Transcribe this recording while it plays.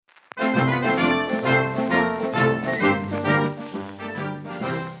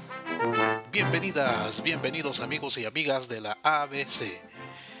Bienvenidas, bienvenidos amigos y amigas de la ABC.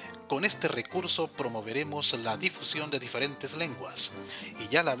 Con este recurso promoveremos la difusión de diferentes lenguas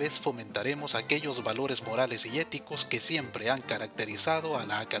y a la vez fomentaremos aquellos valores morales y éticos que siempre han caracterizado a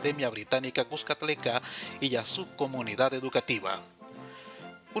la Academia Británica Cuscatleca y a su comunidad educativa.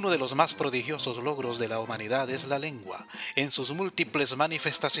 Uno de los más prodigiosos logros de la humanidad es la lengua, en sus múltiples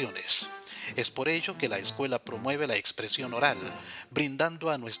manifestaciones. Es por ello que la escuela promueve la expresión oral, brindando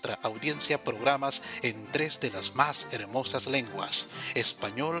a nuestra audiencia programas en 3 de las más hermosas lenguas,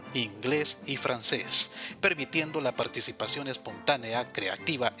 español, inglés y francés, permitiendo la participación espontánea,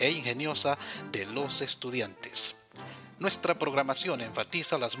 creativa e ingeniosa de los estudiantes. Nuestra programación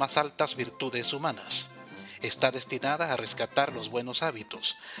enfatiza las más altas virtudes humanas. Está destinada a rescatar los buenos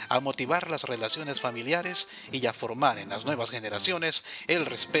hábitos, a motivar las relaciones familiares y a formar en las nuevas generaciones el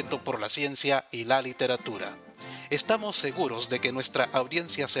respeto por la ciencia y la literatura. Estamos seguros de que nuestra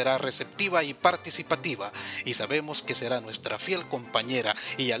audiencia será receptiva y participativa y sabemos que será nuestra fiel compañera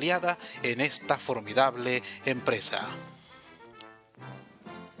y aliada en esta formidable empresa.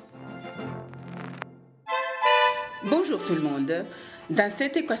 Bonjour tout le monde. Dans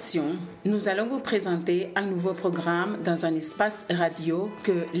cette équation, nous allons vous présenter un nouveau programme dans un espace radio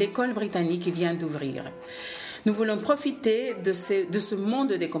que l'école britannique vient d'ouvrir. Nous voulons profiter de ce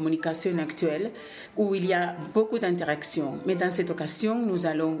monde des communications actuelles où il y a beaucoup d'interactions. Mais dans cette occasion, nous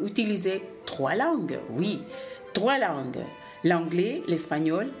allons utiliser 3 langues. Oui, 3 langues. L'anglais,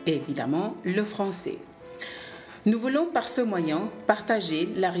 l'espagnol et évidemment le français. Nous voulons par ce moyen partager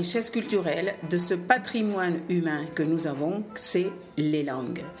la richesse culturelle de ce patrimoine humain que nous avons, c'est les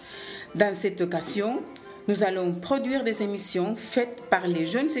langues. Dans cette occasion, nous allons produire des émissions faites par les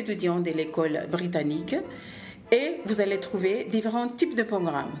jeunes étudiants de l'école britannique et vous allez trouver différents types de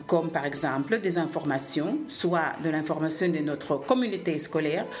programmes, comme par exemple des informations, soit de l'information de notre communauté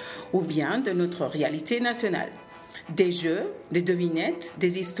scolaire ou bien de notre réalité nationale. Des jeux, des devinettes,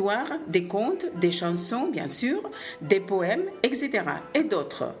 des histoires, des contes, des chansons, bien sûr, des poèmes, etc. et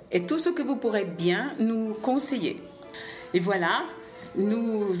d'autres. Et tout ce que vous pourrez bien nous conseiller. Et voilà,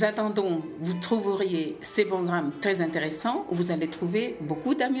 nous attendons, vous trouveriez ces programmes très intéressants où vous allez trouver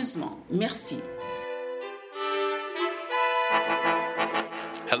beaucoup d'amusement. Merci.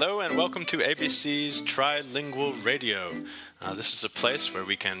 Hello and welcome to ABC's Trilingual Radio. This is a place where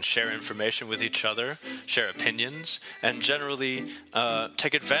we can share information with each other, share opinions, and generally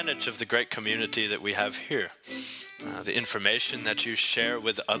take advantage of the great community that we have here. The information that you share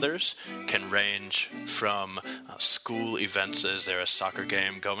with others can range from school events. Is there a soccer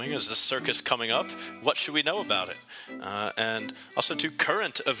game going? Is the circus coming up? What should we know about it? And also to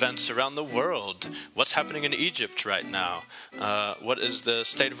current events around the world. What's happening in Egypt right now? What is the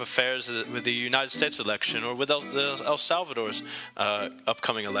state of affairs with the United States election or with El Salvador's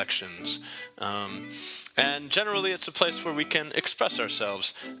upcoming elections? And generally it's a place where we can express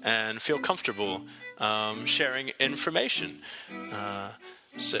ourselves and feel comfortable sharing information.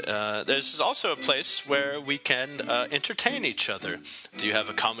 There's also a place where we can entertain each other. Do you have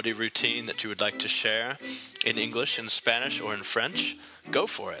a comedy routine that you would like to share in English, in Spanish, or in French? Go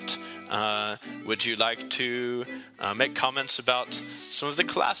for it. Would you like to make comments about some of the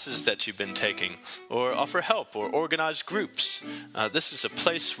classes that you've been taking, or offer help, or organize groups? This is a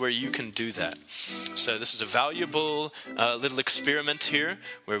place where you can do that. So this is a valuable little experiment here,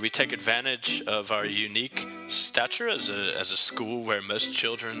 where we take advantage of our unique stature as a school where most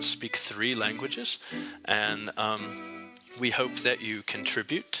children speak 3 languages, and we hope that you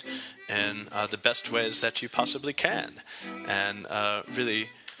contribute in the best ways that you possibly can, and really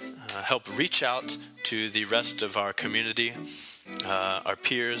help reach out to the rest of our community, our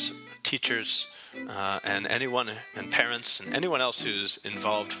peers, teachers, and anyone, and parents, and anyone else who's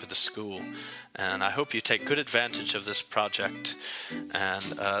involved with the school. And I hope you take good advantage of this project. And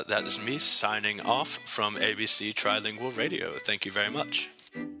that is me signing off from ABC Trilingual Radio. Thank you very much.